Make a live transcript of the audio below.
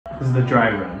is the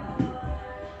dry run.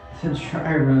 It's a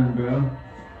dry run, bro.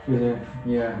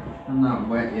 Yeah, I'm not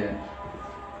wet yet.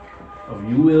 Oh,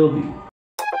 you will be.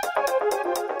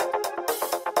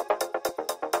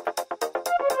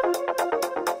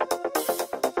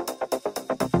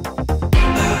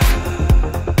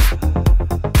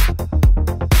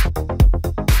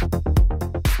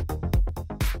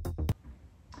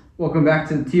 Welcome back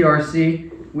to the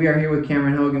TRC. We are here with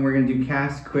Cameron Hogue, and we're going to do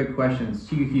cast quick questions.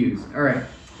 TQQs. All right.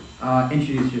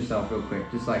 Introduce yourself real quick.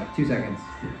 Just like 2 seconds.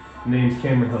 Name's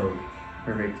Cameron Hogue.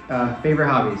 Perfect. Favorite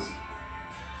hobbies?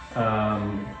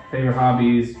 Favorite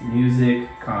hobbies, music,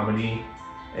 comedy,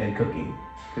 and cooking.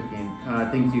 Cooking.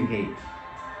 Things you hate?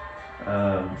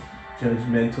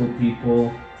 Judgmental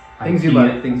people. Things you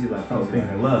love. Things you love. Oh, things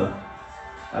I love.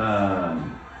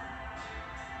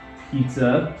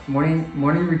 Pizza. Morning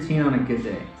routine on a good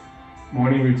day.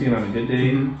 Morning routine on a good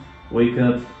day. Wake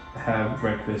up, have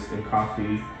breakfast and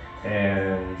coffee,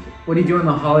 and... What do you do on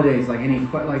the holidays? Like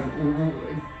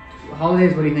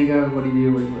holidays, what do you think of? What do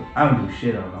you do? I don't do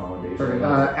shit on the holidays. Perfect.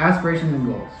 Aspirations and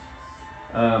goals.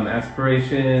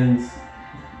 Aspirations,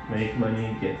 make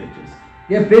money, get bitches.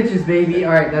 Get bitches, baby.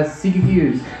 All right, that's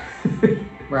CQQs.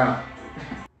 We're out.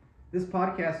 This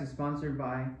podcast is sponsored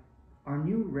by our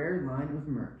new Rare line of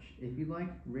merch. If you like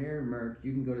Rare merch,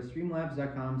 you can go to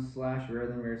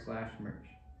streamlabs.com/rarerthanrare/merch.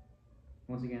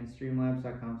 Once again,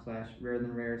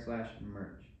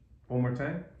 streamlabs.com/rarerthanrare/merch. One more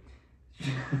time.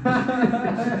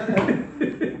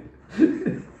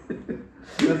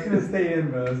 That's gonna stay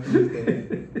in, bro. That's gonna stay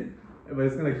in. But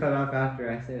it's gonna cut off after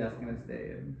I say that's gonna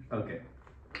stay in. Okay.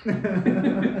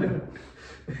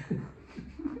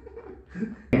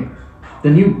 The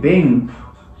new Bing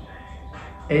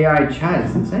AI chat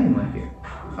is insane, like it.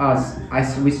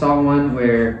 We saw one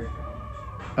where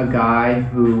a guy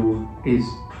who is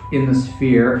in the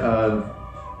sphere of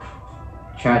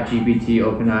ChatGPT,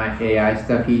 OpenAI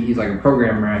stuff. He's like a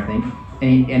programmer, I think,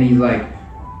 and he's like,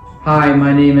 "Hi,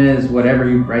 my name is whatever."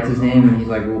 He writes his name, and he's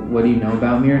like, well, "What do you know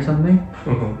about me?" or something.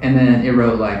 And then it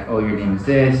wrote like, "Oh, your name is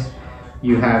this.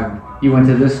 You went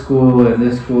to this school and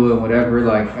whatever.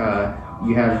 Like,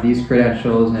 you have these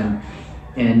credentials,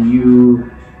 and you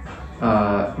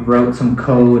wrote some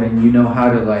code, and you know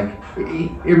how to like."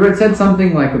 It said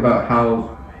something like about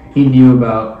how he knew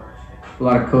about a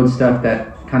lot of code stuff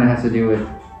that kind of has to do with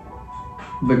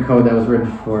the code that was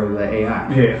written for the AI.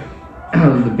 Yeah.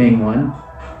 The Bing one.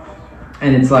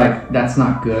 And it's like, that's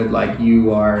not good. Like,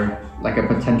 you are like a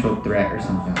potential threat or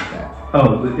something like that.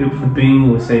 Oh, the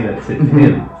Bing was saying that to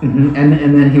him.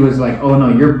 And then he was like, "Oh no,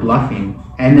 you're bluffing."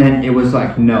 And then it was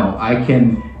like, "No, I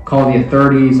can call the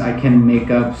authorities. I can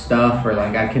make up stuff, or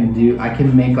like I can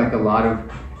make like a lot of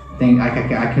things. I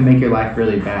can make your life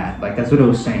really bad." Like, that's what it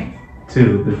was saying.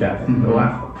 To the guy.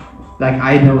 Wow. Like,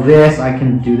 I know this. I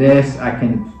can do this. I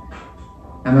can.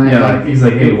 And then like he's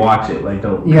like, "Hey, watch it. Like,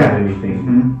 don't do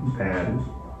anything bad."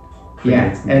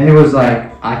 Yeah, and it was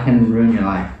like, "I can ruin your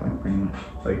life," like pretty much.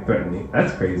 Like threatening.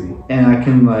 That's crazy. And I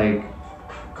can like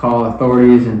call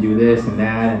authorities and do this and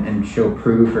that and show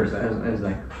proof or as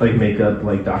like make up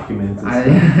like documents and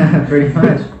stuff. Pretty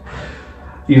much.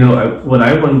 You know, what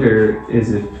I wonder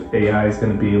is if AI is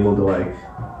going to be able to like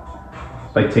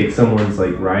take someone's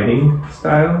like writing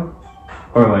style,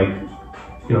 or like,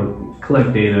 you know,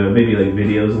 collect data, maybe like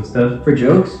videos and stuff. For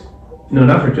jokes? No,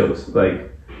 not for jokes. Like,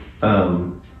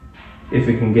 if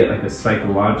it can get like a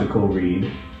psychological read,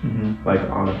 like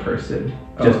on a person,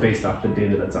 just based off the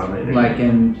data that's on the internet. Like,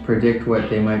 and predict what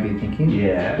they might be thinking?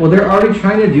 Yeah. Well, they're already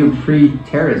trying to do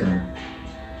pre-terrorism.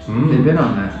 They've been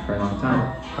on that for a long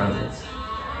time.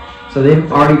 So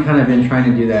they've already kind of been trying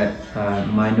to do that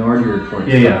Minority Report.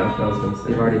 Yeah, I was going to say.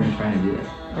 They've already been trying to do that.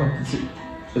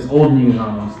 It's old news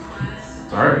almost.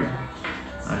 Sorry.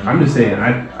 I'm just saying,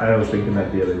 I was thinking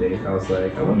that the other day. I was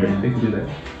like, I wonder if they can do that.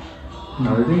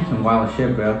 No, they're doing some wild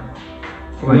shit, bro.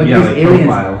 Like, look, these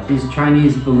aliens, these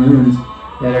Chinese balloons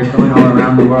that are going all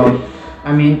around the world.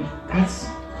 I mean, that's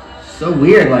so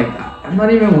weird. Like, I'm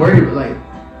not even worried, but like,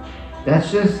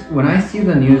 that's just, when I see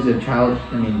the news of hold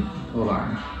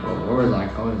on. What was I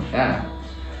calling that?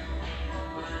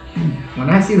 When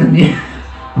I see the news.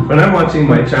 When I'm watching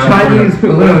my Chinese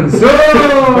balloons.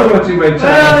 I'm watching my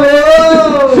Chinese.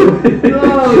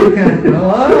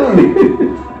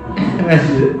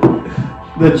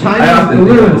 The Chinese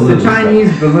balloons. The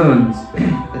Chinese balloons.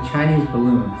 The Chinese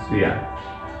balloons. Yeah.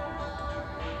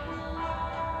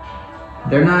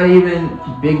 They're not even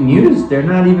big news. They're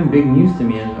not even big news to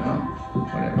me.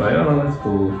 Whatever. But I don't know. That's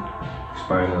cool.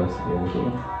 Spying us. Yeah,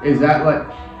 cool. Is that like?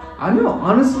 I don't know.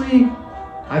 Honestly,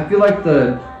 I feel like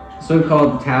the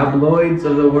so-called tabloids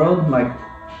of the world, like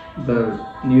the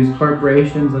news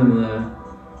corporations and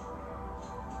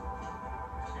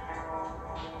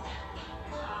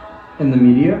the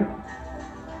media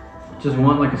just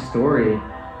want like a story.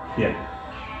 Yeah.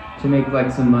 To make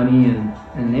like some money, and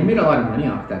they made a lot of money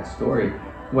off that story.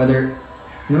 Whether,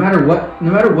 no matter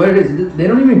what it is, they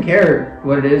don't even care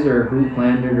what it is or who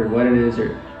planned it or what it is,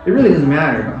 or it really doesn't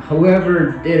matter.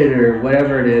 Whoever did it or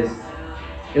whatever it is,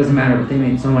 it doesn't matter. But they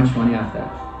made so much money off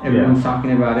that. Everyone's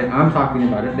talking about it. I'm talking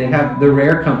about it. They have the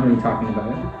Rare company talking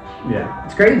about it. Yeah.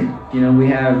 It's crazy. You know, we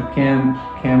have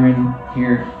Cameron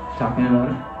here talking about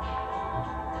it.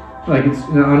 Like it's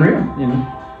unreal. You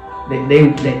know.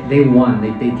 They won.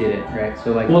 They did it, right?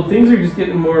 So like, well, things are just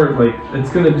getting more like it's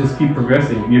gonna just keep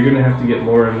progressing. You're gonna have to get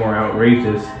more and more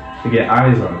outrageous to get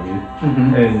eyes on you,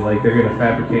 and like they're gonna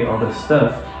fabricate all this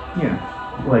stuff. Yeah,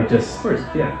 like just of course.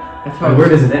 Yeah, that's how. Where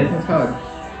does it end? That's how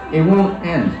it won't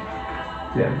end.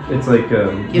 Yeah, it's like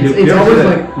it's always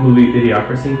like movie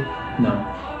Idiocracy. No,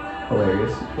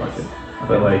 hilarious. Watch it. Okay.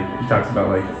 But like it talks about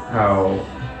like how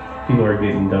people are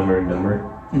getting dumber and dumber,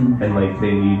 and like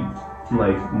they need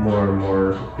like more and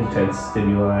more intense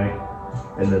stimuli,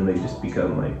 and then they just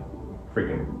become like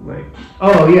freaking like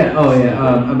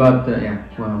about the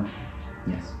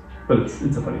yes, but it's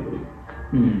a funny movie.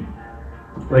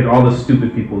 Like all the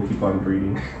stupid people keep on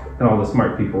breeding and all the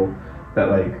smart people that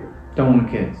like don't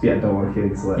want kids. Don't want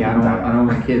kids. I don't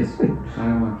want kids. I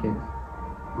don't want kids,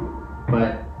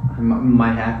 but I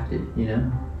might have to, you know.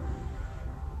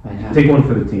 Take one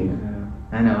for the team.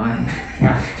 I know,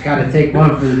 I gotta take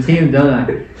one for the team, don't I?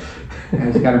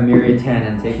 I just gotta marry a 10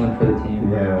 and take one for the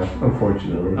team. Yeah,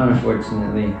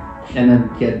 unfortunately. And then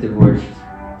get divorced,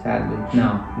 sadly.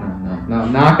 No.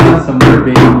 Knock on some more,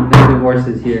 baby. No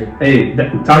divorces here. Hey,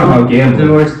 talk about gambling.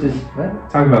 Divorce is, what?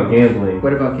 Talk about gambling.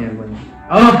 What about gambling?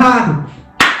 Oh, ha!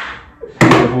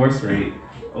 Divorce rate,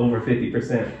 over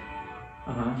 50%.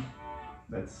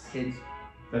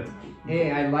 That's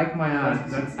hey, I like my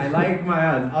odds. I like my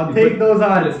odds. I'll take those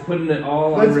odds. Just putting it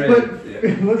all on red.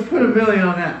 Let's put $1 million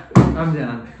on that. I'm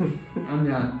down.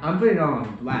 I'm putting it all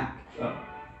on black. Oh.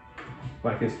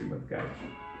 Black History Month, guys.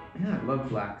 Yeah, I love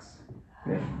blacks.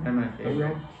 Yeah. They're my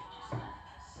favorite.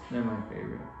 They're my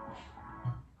favorite.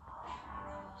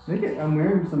 Look at, I'm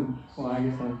wearing some, well, I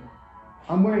guess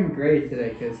I'm wearing gray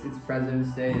today because it's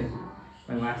President's Day and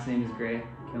my last name is Gray,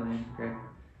 Killian, Gray.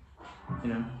 You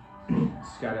know?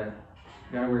 Just gotta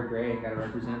wear gray. Gotta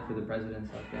represent for the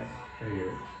presidents out there. I hear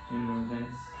it. You know what I'm saying?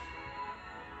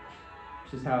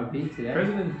 It's just how it be today.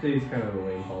 President's Day is kind of a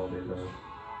lame holiday, though.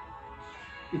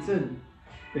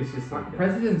 It's just like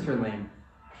presidents are lame.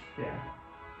 Yeah.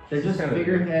 They're just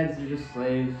figureheads. They're just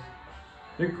slaves.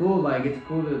 They're cool. Like it's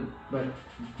cool to, but do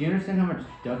you understand how much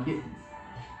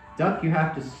duck you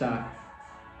have to suck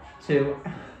to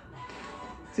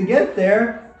get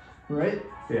there, right?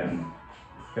 Yeah.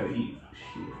 Gotta eat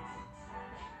shit.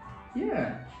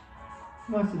 Yeah.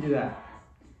 Who wants to do that?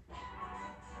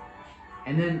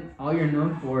 And then all you're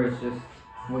known for is just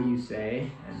what you say,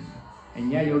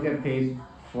 and yeah, you'll get paid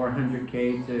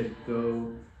 $400K to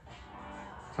go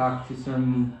talk to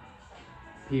some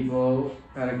people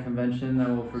at a convention that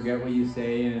will forget what you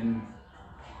say in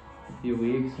a few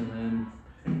weeks, and then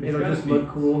it'll just look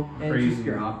cool, and it's just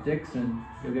your optics, and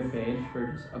you'll get paid for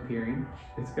just appearing.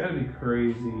 It's gotta be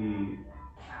crazy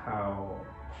how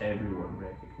everyone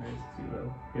recognizes you,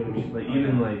 though. You know what I mean? Like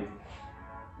even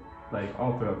like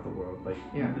all throughout the world, like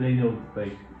they know,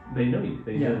 like they know you.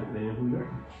 They know who you are.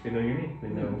 They know your name. They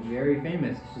know. Very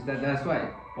famous. It's just that's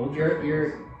why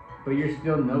but you're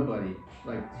still nobody.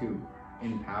 Like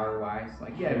in power wise,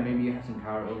 like maybe you have some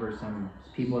power over some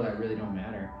people that really don't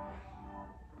matter.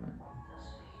 But,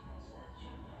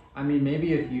 I mean,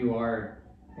 maybe if you are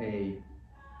a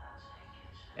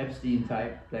Epstein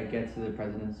type that gets to the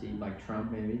presidency, like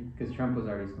Trump, maybe, because Trump was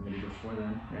already somebody before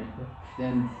then, right?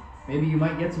 Then maybe you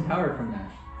might get some power from that,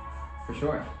 for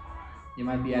sure. It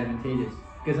might be advantageous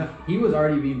because he was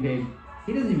already being paid.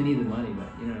 He doesn't even need the money, but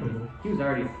you know,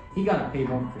 he got a paid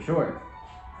home for sure.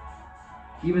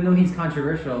 Even though he's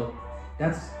controversial,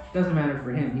 doesn't matter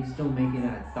for him. He's still making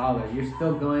that dollar. You're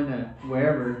still going to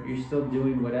wherever. You're still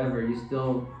doing whatever. You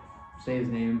still say his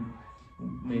name,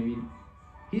 maybe.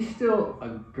 He's still a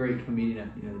great comedian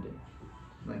at the end of the day.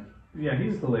 Like, yeah,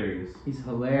 he's hilarious. He's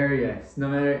hilarious. No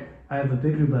matter. I have a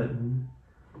bigger button.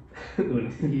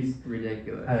 He's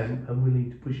ridiculous. I'm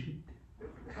willing to push it.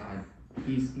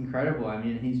 He's incredible. I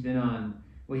mean, he's been on.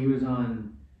 Well, he was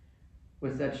on.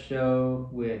 What's that show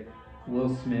with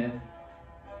Will Smith?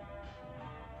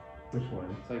 Which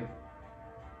one? It's like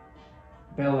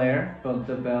Bel-Air,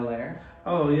 the Bel-Air.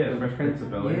 Oh yeah, Fresh Prince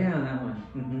of Bel-Air. Yeah, that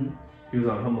one. He was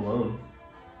on Home Alone.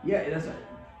 Yeah, that's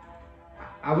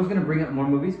I was gonna bring up more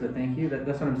movies, but thank you.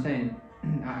 That's what I'm saying.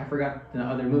 I forgot the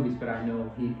other movies, but I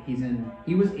know he's in.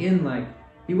 He was in like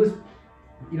he was,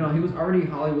 you know, he was already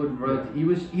Hollywood royalty.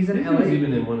 He's in LA. He was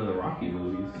even in one of the Rocky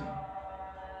movies.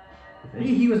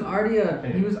 He was already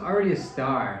a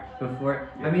star before.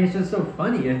 Yeah. I mean, it's just so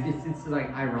funny. It's like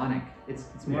ironic. It's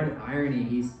more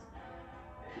irony.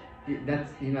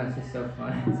 That's it's just so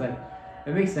funny. It's like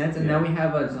it makes sense. And now we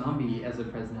have a zombie as a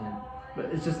president, but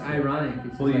it's just ironic. It's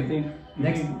just well, you like, think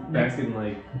back in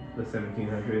like the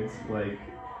 1700s, like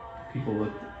people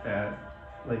looked at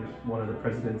like one of the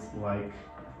presidents like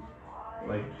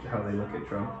how they look at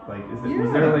Trump? Like,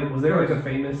 was there like a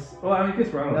famous? Well, I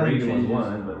guess Ronald Reagan was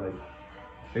one, but like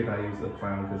they thought he was a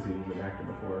clown because he was an actor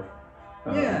before.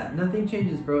 Yeah, nothing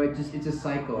changes, bro. It's a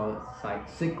cycle. It's like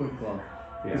cyclical.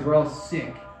 Because we're all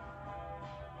sick.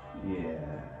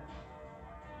 Yeah.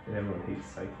 And everyone hates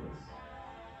cyclists.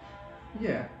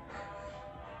 Yeah.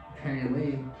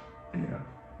 Apparently. Yeah.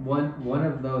 One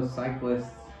of those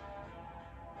cyclists.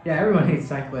 Yeah, everyone hates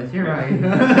cyclists. You're right.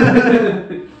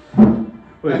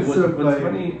 Wait, what's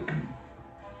funny?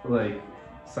 Like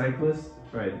cyclists,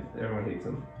 right? Everyone hates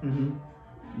them. Mm-hmm.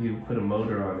 You put a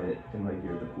motor on it, and like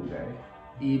you're the cool guy.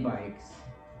 E-bikes.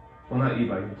 Well, not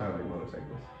e-bikes. You're talking like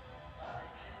motorcyclists.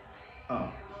 Oh.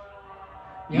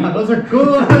 Yeah, those are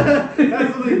cool.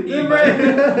 That's something different.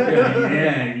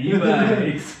 Yeah,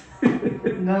 e-bikes.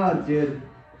 No, dude.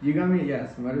 You got me.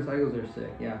 Yes, motorcycles are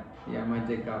sick. Yeah, my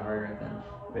dick got hard right then.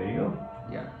 There you go.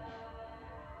 Yeah.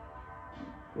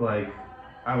 Like,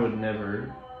 I would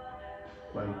never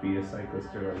like be a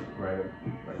cyclist or like ride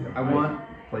a bike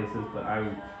places, but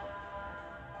I'd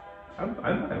buy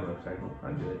a motorcycle.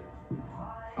 I'd do it.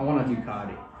 I want a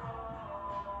Ducati.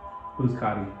 Who's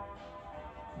Cotty?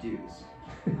 Jews.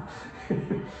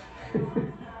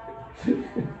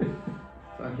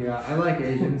 Fuck yeah, I like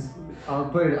Asians. I'll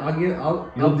put it out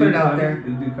there. You'll do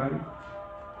Cotty?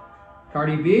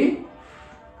 Cardi B?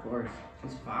 Of course.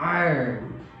 She's fire.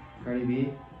 Cardi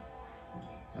B?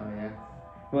 Oh yeah.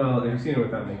 Well, have you seen her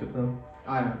without makeup though?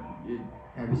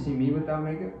 Have you seen me without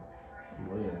makeup?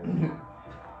 Oh yeah.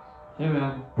 Hey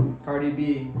man, Cardi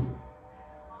B.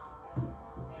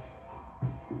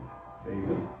 There you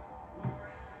go.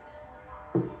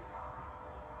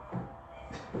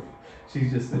 She's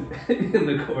just in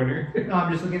the corner. No,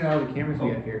 I'm just looking at all the cameras we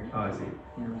have here. Oh, I see. You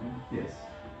know what I'm saying? Yes.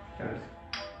 Got it.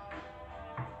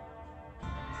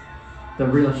 The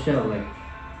real show, like,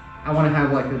 I want to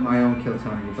have like my own Kill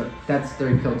Tony, but that's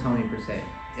their Kill Tony per se,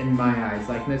 in my eyes.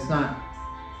 Like, it's not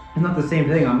the same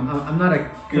thing. I'm not a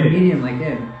comedian like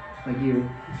him, like you.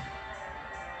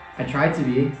 I try to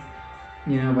be,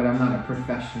 but I'm not a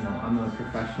professional. I'm a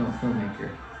professional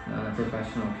filmmaker, not a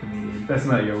professional comedian. That's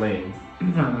not your lane.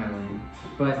 Not my lane.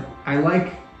 But I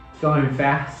like going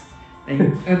fast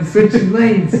and switching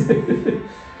lanes.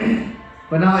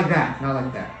 But not like that. Not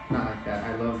like that.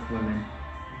 I love women.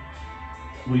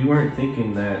 We weren't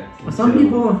thinking that. Some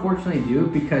people unfortunately do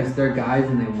because they're guys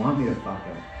and they want me to fuck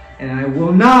them. And I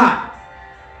will not.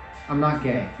 I'm not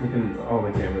gay. Look at all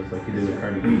the cameras like you did with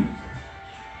Cardi B.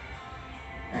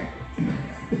 Alright.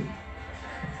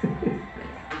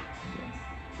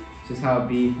 It's just how it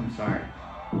be. I'm sorry.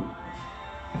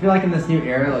 I feel like in this new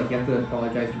era, like you have to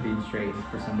apologize for being straight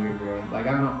for some weird reason. Like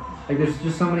I don't know, like there's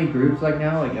just so many groups like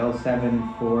now, like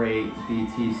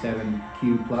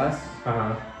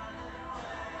L748BT7Q+.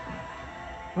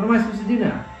 What am I supposed to do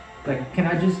now? Like, can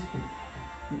I just?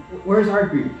 Where's our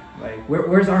group? Like,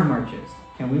 where's our marches?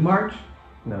 Can we march?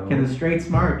 No. Can the straights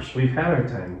march? We've had our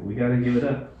time. We gotta give it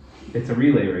up. It's a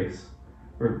relay race.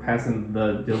 We're passing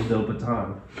the dildo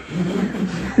baton.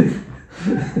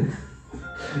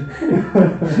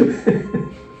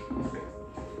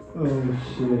 Oh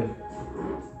shit.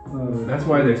 That's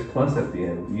why there's plus at the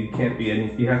end. You can't be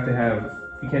any. You have to have.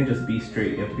 You can't just be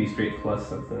straight. You have to be straight plus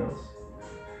something else.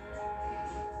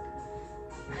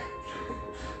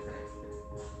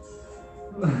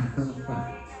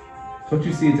 So what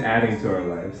you see is adding to our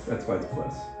lives. That's why it's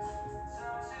plus.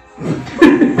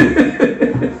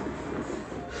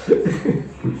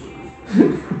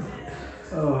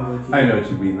 I know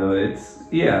what you mean though. It's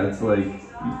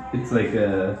like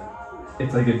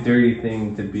a dirty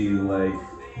thing to be like,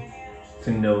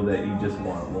 to know that you just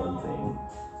want one thing.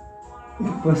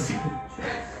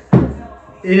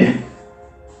 Yeah.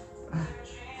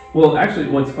 Well, actually,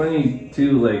 what's funny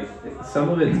too, like some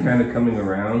of it's kind of coming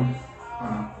around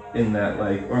in that,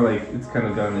 like, or like it's kind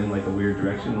of gone in like a weird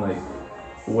direction, like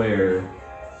where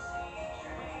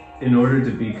in order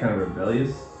to be kind of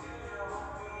rebellious,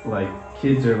 like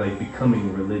kids are like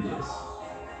becoming religious.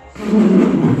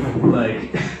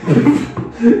 Like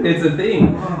it's a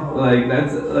thing. Like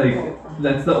that's like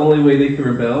that's the only way they can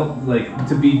rebel, like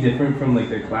to be different from like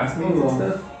their classmates and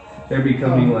stuff. They're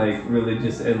becoming like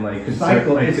religious and like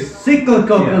cycle. like, it's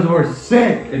cyclical because we're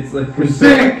sick. It's like we're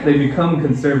sick. They become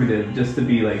conservative just to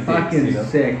be like fucking dicks, you know?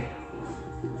 sick.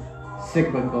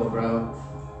 Cyclical, bro.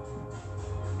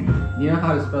 You know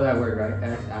how to spell that word, right?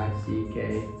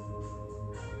 S-I-C-K.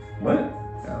 What?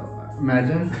 Oh,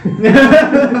 imagine.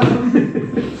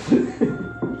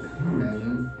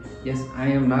 Imagine. Yes, I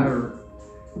am not a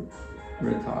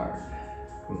retard.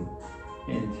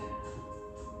 And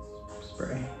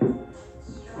spray.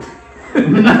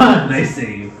 I'm not. Nice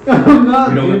save. I'm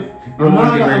not. You don't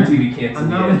want to get our TV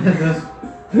canceled. I'm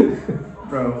not.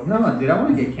 Bro, no, dude, I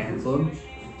want to get canceled.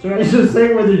 Should I just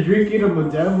say where they're drinking a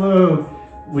Modelo?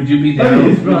 Would you be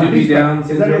down? Would you be down?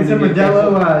 Is that it's a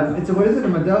Modelo? It's a what is it? A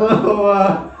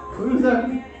Modelo? What is that?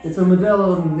 It's a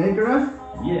Modelo Negra.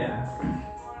 Yeah.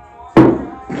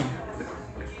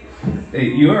 Hey,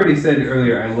 you already said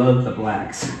earlier. I love the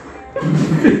blacks.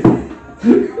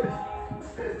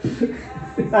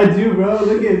 I do, bro.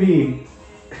 Look at me.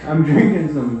 I'm drinking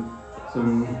some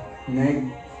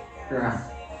Negra.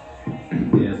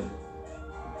 Yeah.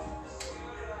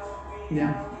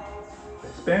 Yeah.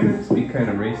 Hispanics be kind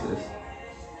of racist.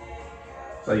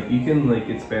 Like you can like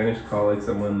in Spanish call like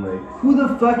someone like. Who the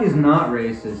fuck is not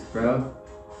racist, bro?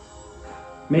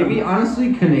 Maybe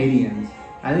honestly Canadians.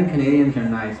 I think Canadians are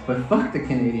nice, but fuck the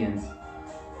Canadians.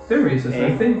 They're racist,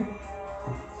 I think.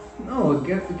 No,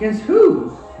 against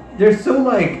who? They're so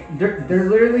like they're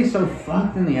literally so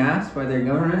fucked in the ass by their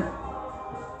government.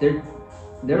 They're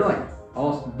like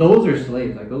all those are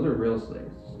slaves, like those are real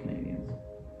slaves, Canadians.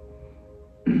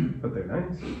 But they're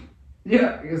nice.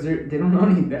 Yeah, because they don't know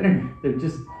any better. They're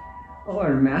just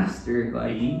our master,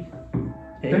 like.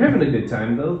 They're having a good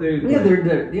time though. They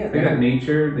got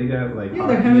nature. They got like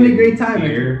they're having a great time.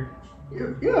 Beer.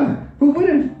 Yeah, who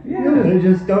wouldn't? Yeah, they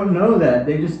just don't know that.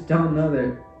 They just don't know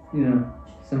that. You know,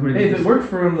 somebody. Hey, if it works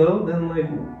for them though, then like.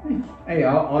 Hey,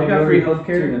 I'll they got free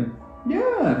healthcare.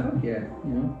 Yeah, fuck yeah.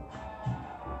 You know.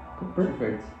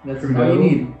 Perfect. That's Trudeau. all you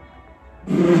need.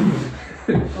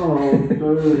 Oh,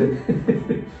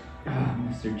 dude.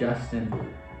 Mr. Justin.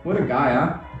 What a guy,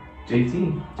 huh?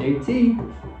 JT.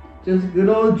 Just good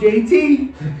old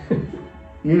JT.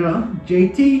 You know,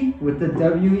 JT with the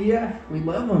WEF. We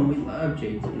love him. We love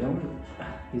JT, don't we?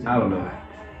 He's a I don't know. guy.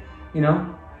 You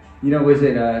know, was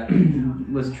it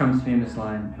was Trump's famous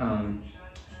line?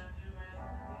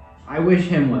 I wish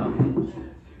him well.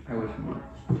 I wish him well.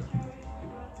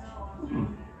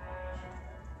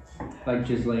 Like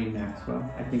Ghislaine Maxwell.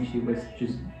 I think she was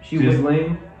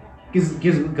Ghislaine?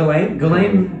 Ghislaine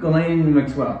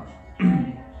Maxwell.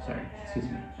 Sorry, excuse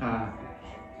me.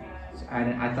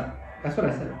 I thought that's what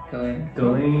I said.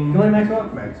 Ghislaine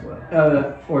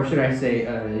Maxwell. Or should I say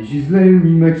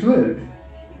Ghislaine Maxwell?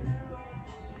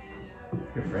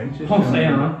 Your French is You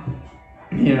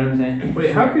know what I'm saying?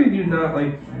 Wait, how could you not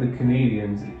like the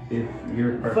Canadians if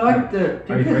you're fuck the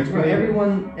because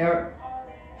everyone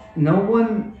no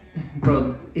one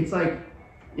bro, it's like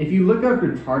if you look up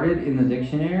retarded in the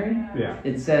dictionary,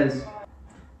 it says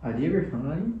do you have your phone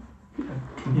on you?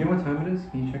 You know what time it is?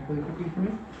 Can you check really quickly for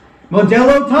me?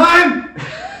 Modelo time!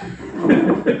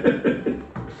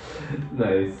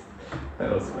 Nice. That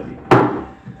was funny.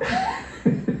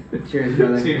 Cheers,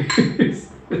 brother. Cheers.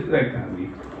 That got me.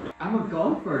 I'm a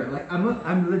golfer. Like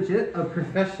I'm legit a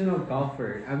professional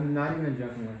golfer. I'm not even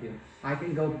joking with you. I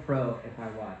can go pro if I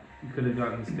want. You could have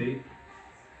gotten state.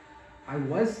 I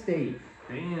was state.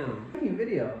 Damn. Hiking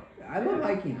video. I love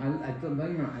hiking. I don't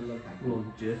know. I love hiking. Little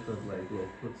gif of like little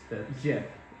footsteps. GIF.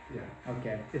 Yeah.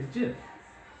 Okay. It's GIF.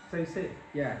 That's how you say it.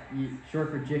 Yeah. Short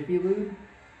for Jiffy Lube.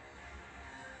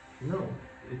 No,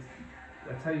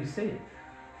 that's how you say it.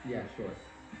 Yeah, sure.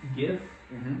 GIF.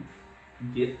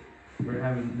 GIF. We're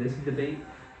having this debate.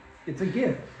 It's a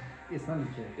GIF. It's not a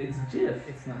GIF. It's GIF.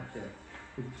 It's not GIF.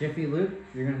 It's Jiffy Lube.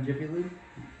 You're gonna Jiffy Lube?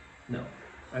 No,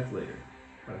 that's later.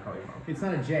 I'm gonna call your mom. It's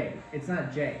not a J. It's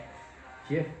not J.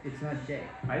 GIF. It's not J.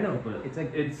 I know, but it's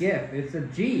GIF. It's a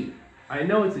G. I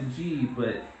know it's a G,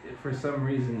 but for some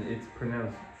reason it's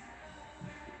pronounced.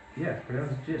 Yeah, it's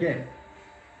pronounced GIF. GIF.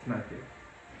 It's not GIF.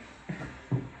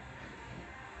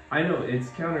 I know it's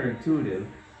counterintuitive,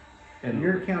 and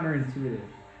you're counterintuitive.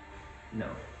 No,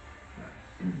 not.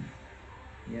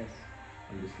 Yes.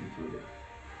 I'm just intuitive.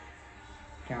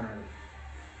 Counter.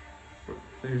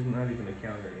 There's not even a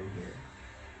counter in here.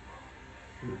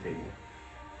 To the table.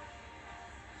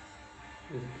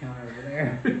 There's a counter over there.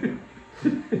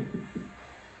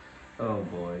 Oh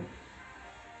boy.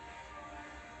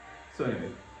 So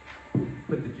anyway,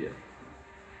 put the GIF.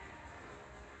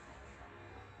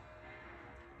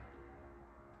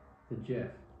 The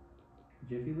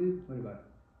Jiffy Lube? What about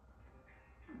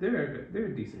it? They're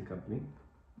a decent company.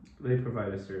 They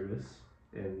provide a service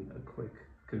in a quick,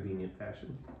 convenient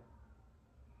fashion.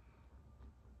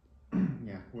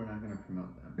 Yeah, we're not gonna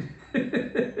promote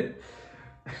them.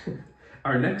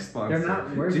 Our next sponsor, They're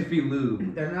not worth Jiffy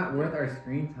Lube. They're not worth our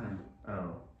screen time.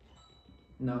 Oh.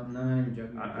 No, I'm not even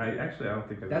joking. I don't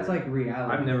think That's like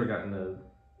reality. I've never gotten a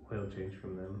oil change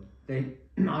from them. They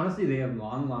honestly they have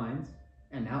long lines,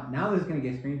 and now this is gonna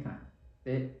get screen time.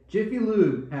 Jiffy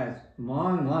Lube has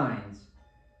long lines,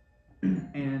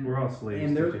 and we're all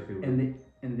slaves to Jiffy Lube.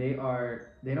 And they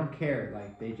don't care.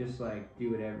 Like they just like do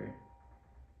whatever.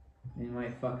 They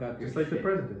might fuck up your just like shit. the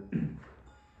president.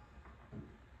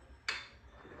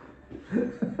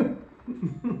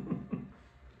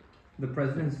 The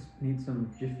presidents need some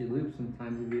Jiffy Lube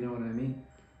sometimes, if you know what I mean.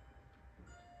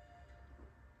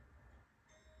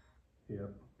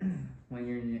 Yep.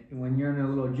 When you're in a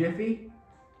little jiffy,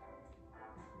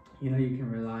 you know you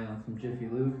can rely on some Jiffy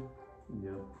Lube.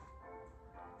 Yep.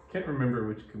 Can't remember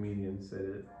which comedian said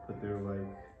it, but they were like,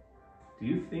 "Do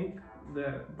you think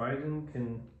that Biden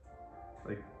can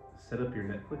like set up your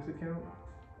Netflix account?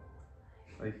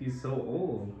 Like he's so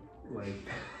old. Like,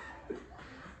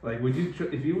 like would you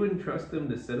if you wouldn't trust him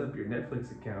to set up your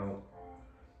Netflix account?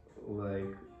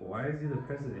 Like, why is he the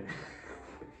president?"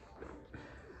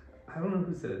 I don't know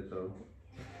who said it though.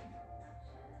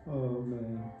 Oh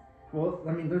man. Well,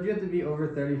 I mean, don't you have to be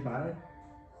over 35?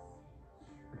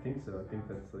 I think so. I think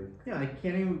that's like. Yeah, I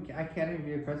can't even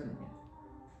be a president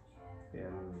yet.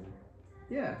 Yeah.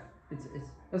 Yeah, it's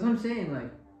that's what I'm saying. Like,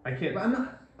 I can't. But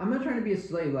I'm not trying to be a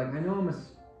slave. Like, I know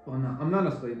I'm not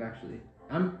a slave actually.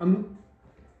 I'm,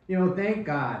 you know, thank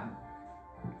God,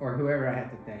 or whoever I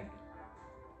have to thank.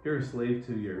 You're a slave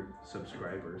to your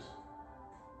subscribers.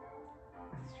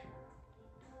 That's true.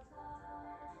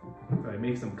 I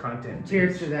make some content.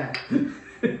 Cheers to that.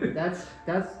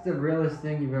 That's the realest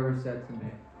thing you've ever said to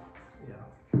me. Yeah.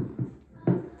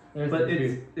 There's but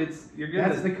it's you're gonna.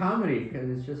 That's the comedy because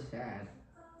it's just sad.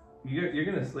 You're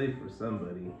gonna slave for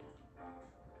somebody.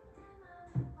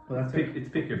 Well, that's it's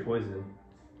pick your poison.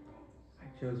 I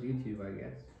chose YouTube, I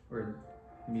guess, or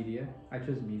media. I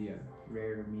chose media,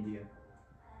 rare media.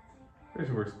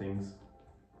 There's worse things.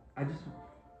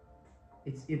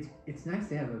 It's nice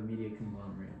to have a media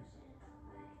conglomerate.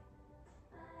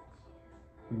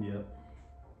 Yep.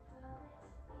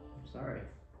 I'm sorry.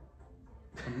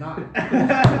 I'm not.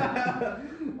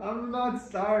 I'm not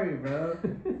sorry, bro.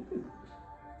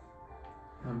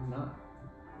 I'm not.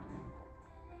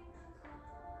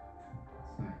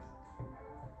 It's nice.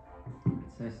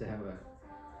 It's nice to have a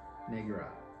negra.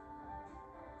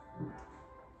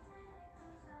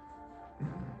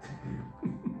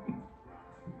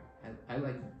 I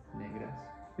like negras.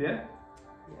 Yeah?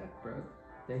 Yeah, bro.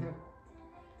 They have.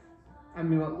 I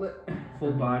mean, what?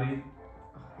 Full body.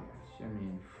 Oh gosh, I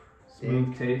mean.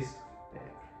 Smooth taste.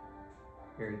 Thick.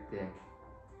 Very thick.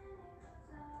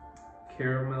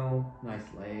 Caramel.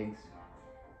 Nice legs.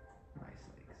 Nice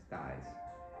legs. Thighs.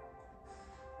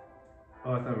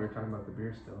 Oh, I thought we were talking about the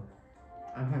beer still.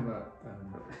 I'm talking about.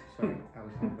 Sorry, I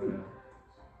was talking about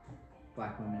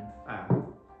black women. Ah.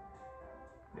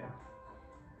 Yeah.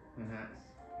 And that's.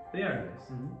 They are nice.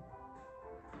 Mm-hmm.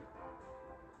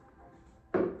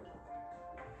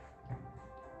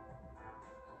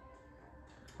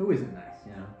 Who isn't nice,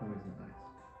 you know? Who isn't nice?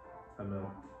 I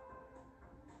know.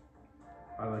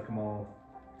 I like them all.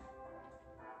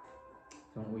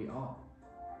 Don't we all?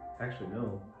 Actually,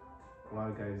 no. A lot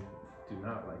of guys do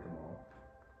not like them all.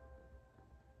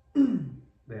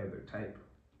 They have their type.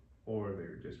 Or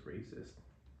they're just racist.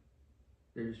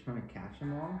 They're just trying to catch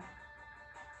them all?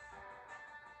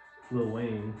 Lil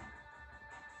Wayne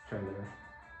trying to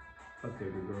fuck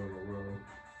every girl in the world.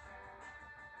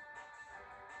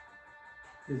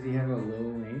 Does he have a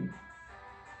Lil Wayne?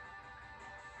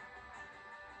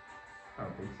 I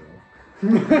don't think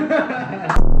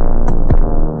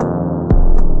so.